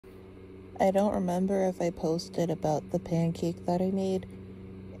I don't remember if I posted about the pancake that I made.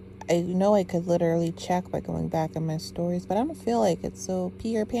 I know I could literally check by going back in my stories, but I don't feel like it, so pee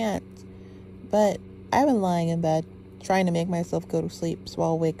your pants. But I've been lying in bed, trying to make myself go to sleep so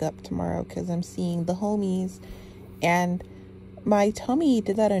I'll wake up tomorrow because I'm seeing the homies. And my tummy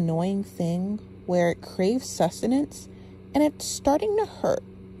did that annoying thing where it craves sustenance, and it's starting to hurt.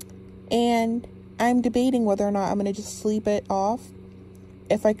 And I'm debating whether or not I'm going to just sleep it off.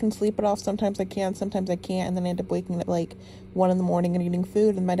 If I can sleep it off, sometimes I can, sometimes I can't, and then I end up waking up like 1 a.m. and eating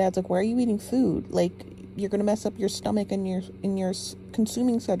food, and my dad's like, why are you eating food? Like, you're gonna mess up your stomach and your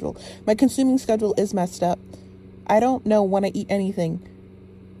consuming schedule. My consuming schedule is messed up. I don't know when I eat anything.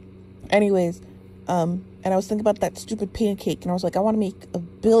 Anyways, and I was thinking about that stupid pancake, and I was like, I want to make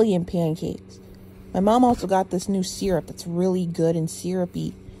 1 billion pancakes. My mom also got this new syrup that's really good and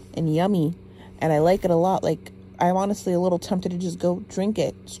syrupy and yummy, and I like it a lot. Like, I'm honestly a little tempted to just go drink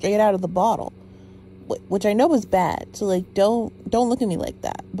it straight out of the bottle, which I know is bad. So like, don't look at me like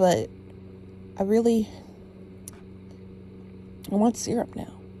that. But I want syrup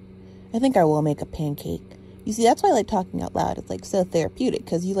now. I think I will make a pancake. You see, that's why I like talking out loud. It's like so therapeutic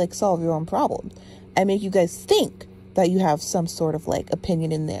because you like solve your own problems. I make you guys think that you have some sort of like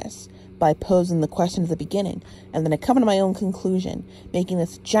opinion in this by posing the question at the beginning, and then I come to my own conclusion, making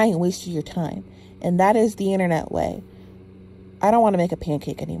this giant waste of your time. And that is the internet way. I don't want to make a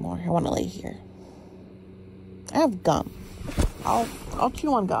pancake anymore. I want to lay here. I have gum. I'll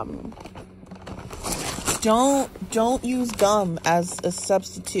chew on gum. Don't use gum as a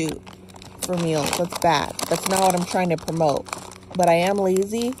substitute for meals. That's bad. That's not what I'm trying to promote. But I am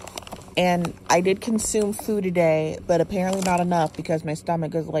lazy, and I did consume food today, but apparently not enough because my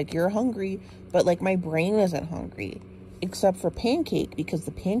stomach is like, you're hungry, but like my brain isn't hungry, except for pancake because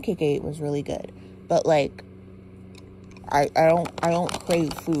the pancake I ate was really good. But like, I don't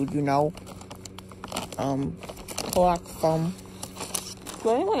crave food, you know. Collect some.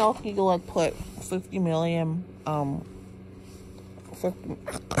 So anyone else need to like put 50 million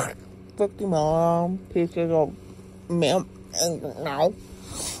 50 million pieces of milk in your mouth?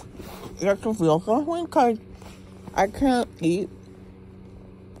 That's a real something because I can't eat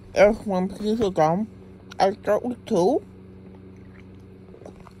if 1 piece of gum. I start with 2.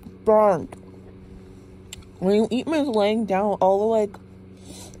 Burned. When you eat me laying down, all the like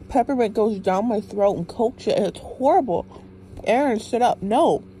peppermint goes down my throat and coats it, and it's horrible. Aaron, sit up.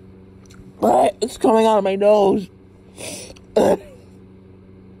 No. But it's coming out of my nose.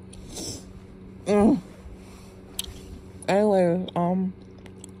 Anyway,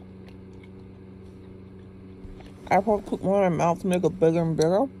 I probably put more in my mouth to make it bigger and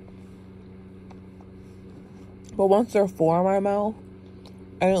bigger. But once there are 4 in my mouth,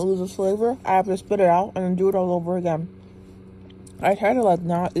 and it loses flavor, I have to spit it out and then do it all over again. I try to like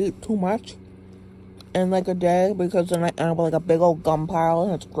not eat too much in like a day because then I end up with like a big old gum pile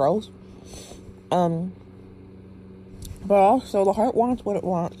and it's gross. But also the heart wants what it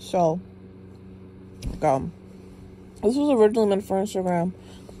wants, so gum. This was originally meant for Instagram,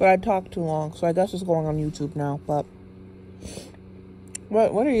 but I talked too long, so I guess it's going on YouTube now. But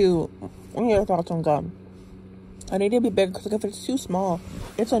what are your thoughts on gum? I need to be big because if it's too small,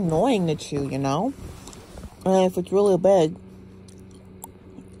 it's annoying to chew, you know? And if it's really big,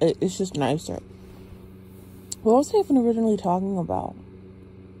 it's just nicer. What was I even originally talking about?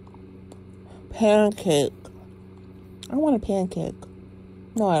 Pancake. I want a pancake.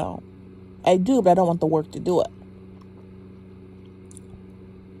 No, I don't. I do, but I don't want the work to do it.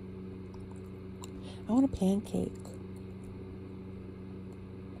 I want a pancake.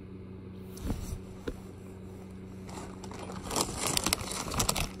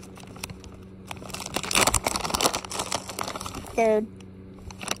 Third.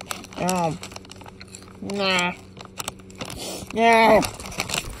 Nah. Yeah.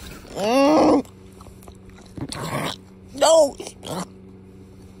 No.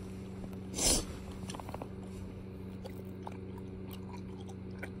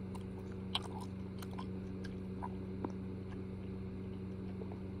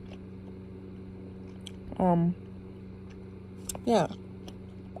 Yeah.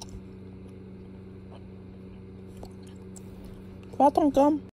 Thoughts on gum?